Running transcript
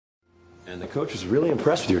And the coach was really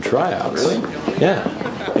impressed with your tryouts. Really? Yeah.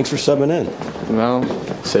 Thanks for subbing in. Well,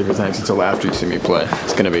 save your thanks until after you see me play.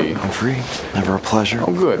 It's gonna be... I'm free. Never a pleasure.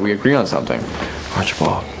 Oh, good. We agree on something.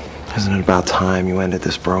 Archibald, isn't it about time you ended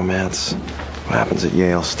this bromance? What happens at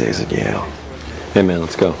Yale stays at Yale. Hey, man,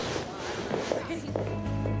 let's go.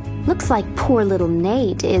 Looks like poor little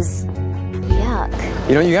Nate is... yuck.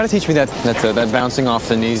 You know, you gotta teach me that bouncing off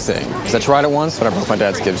the knees thing. Because I tried it once, but I broke my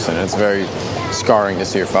dad's Gibson, and it's very scarring to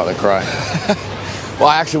see your father cry. Well,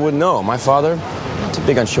 I actually wouldn't know. My father, not too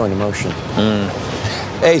big on showing emotion.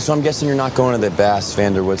 Hey, so I'm guessing you're not going to the Bass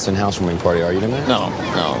Vander Woodson housewarming party, are you, tonight? No.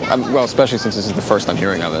 Well, especially since this is the first I'm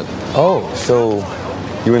hearing of it. Oh, so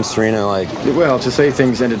you and Serena, like... Well, to say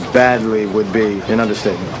things ended badly would be an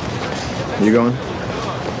understatement. You going?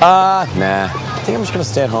 Nah. I think I'm just gonna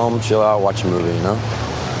stay at home, chill out, watch a movie, you know?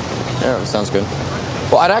 Yeah, sounds good.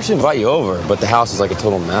 Well, I'd actually invite you over, but the house is like a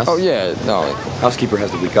total mess. Oh, yeah, no. Housekeeper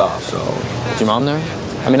has the week off, so... Is your mom there?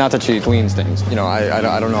 I mean, not that she cleans things. You know, I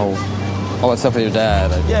don't know all that stuff with your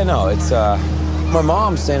dad. Yeah, no, it's, my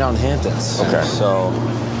mom's staying out in Hamptons. Okay. So,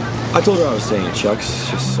 I told her I was staying at Chuck's,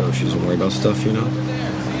 just so she doesn't worry about stuff, you know?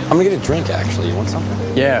 I'm gonna get a drink, actually. You want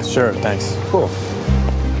something? Yeah, sure, thanks. Cool.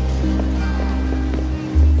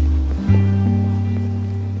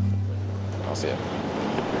 I'll see you.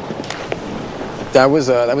 That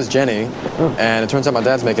was Jenny, and it turns out my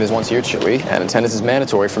dad's making his once-a-year chili, and attendance is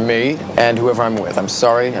mandatory for me and whoever I'm with. I'm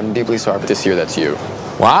sorry, I'm deeply sorry, but this year that's you.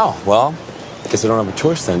 Wow, well, guess I don't have a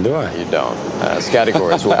choice then, do I? You don't.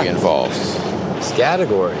 Categories will be involved.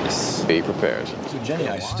 Categories. Be prepared. So, Jenny,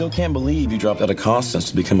 I still can't believe you dropped out of Constance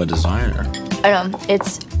to become a designer. I know.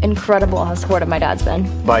 It's incredible how supportive my dad's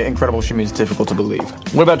been. By incredible, she means difficult to believe.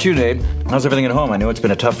 What about you, Nate? How's everything at home? I know it's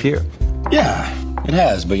been a tough year. Yeah, it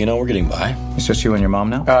has, but you know, we're getting by. It's just you and your mom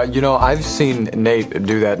now? You know, I've seen Nate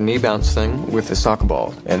do that knee bounce thing with the soccer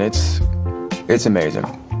ball, and it's amazing.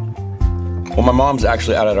 Well, my mom's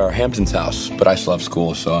actually out at our Hamptons house, but I still have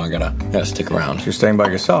school, so I gotta stick around. You're staying by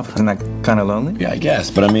yourself. Isn't that kind of lonely? Yeah, I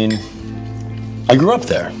guess, but I mean, I grew up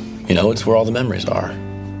there. You know, it's where all the memories are.